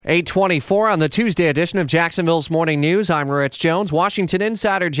8:24 on the Tuesday edition of Jacksonville's Morning News. I'm Rich Jones. Washington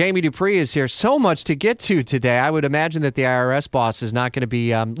insider Jamie Dupree is here. So much to get to today. I would imagine that the IRS boss is not going to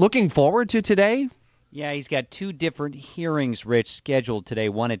be looking forward to today. Yeah, he's got two different hearings, Rich, scheduled today,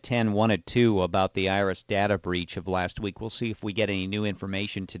 one at 10, one at 2, about the IRS data breach of last week. We'll see if we get any new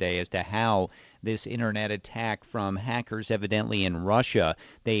information today as to how this internet attack from hackers evidently in Russia.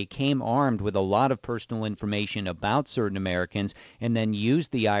 They came armed with a lot of personal information about certain Americans and then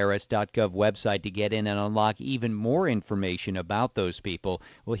used the IRS.gov website to get in and unlock even more information about those people.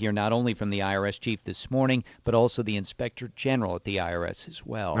 We'll hear not only from the IRS chief this morning, but also the inspector general at the IRS as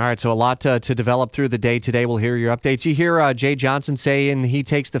well. All right, so a lot to develop through the day today. We'll hear your updates. You hear Jay Johnson saying he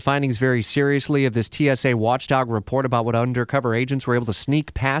takes the findings very seriously of this TSA watchdog report about what undercover agents were able to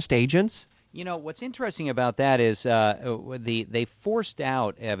sneak past agents. You know, what's interesting about that is they forced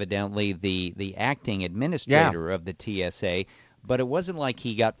out, evidently, the acting administrator of the TSA, but it wasn't like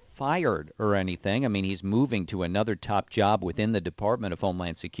he got fired or anything. I mean, he's moving to another top job within the Department of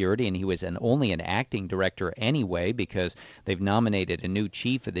Homeland Security, and he was only an acting director anyway because they've nominated a new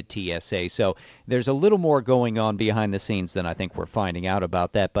chief of the TSA. So there's a little more going on behind the scenes than I think we're finding out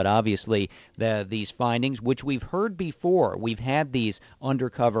about that. But obviously, these findings, which we've heard before, we've had these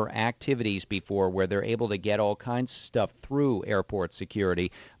undercover activities before where they're able to get all kinds of stuff through airport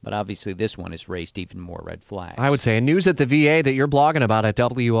security. But obviously, this one has raised even more red flags. I would say news at the VA that you're blogging about at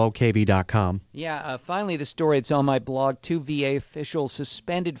WOKV.com. Yeah, finally the story that's on my blog. 2 VA officials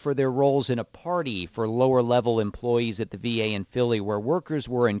suspended for their roles in a party for lower-level employees at the VA in Philly, where workers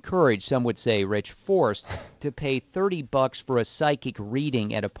were encouraged, some would say, Rich, forced, to pay $30 for a psychic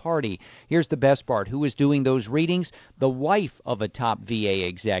reading at a party. Here's the best part. Who was doing those readings? The wife of a top VA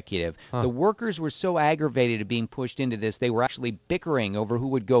executive. The workers were so aggravated at being pushed into this, they were actually bickering over who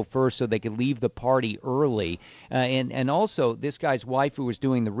would go first so they could leave the party early. And also, this guy's wife who was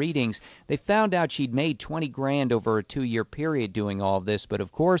doing the readings, they found out she'd made $20,000 over a 2-year period doing all of this, but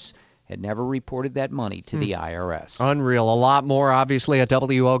of course had never reported that money to the IRS. Unreal. A lot more, obviously, at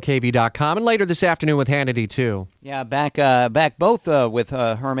WOKV.com, and later this afternoon with Hannity, too. Yeah, back both with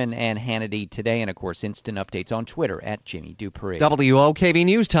Herman and Hannity today, and, of course, instant updates on Twitter at Jimmy Dupree. WOKV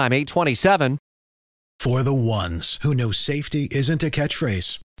News Time, 8:27. For the ones who know safety isn't a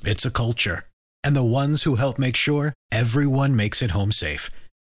catchphrase, it's a culture. And the ones who help make sure everyone makes it home safe.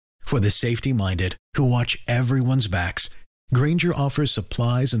 For the safety-minded who watch everyone's backs, Grainger offers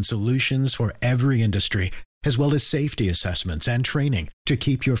supplies and solutions for every industry, as well as safety assessments and training to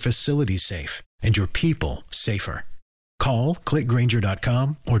keep your facilities safe and your people safer. Call, click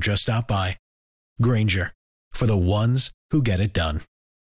Grainger.com, or just stop by. Grainger, for the ones who get it done.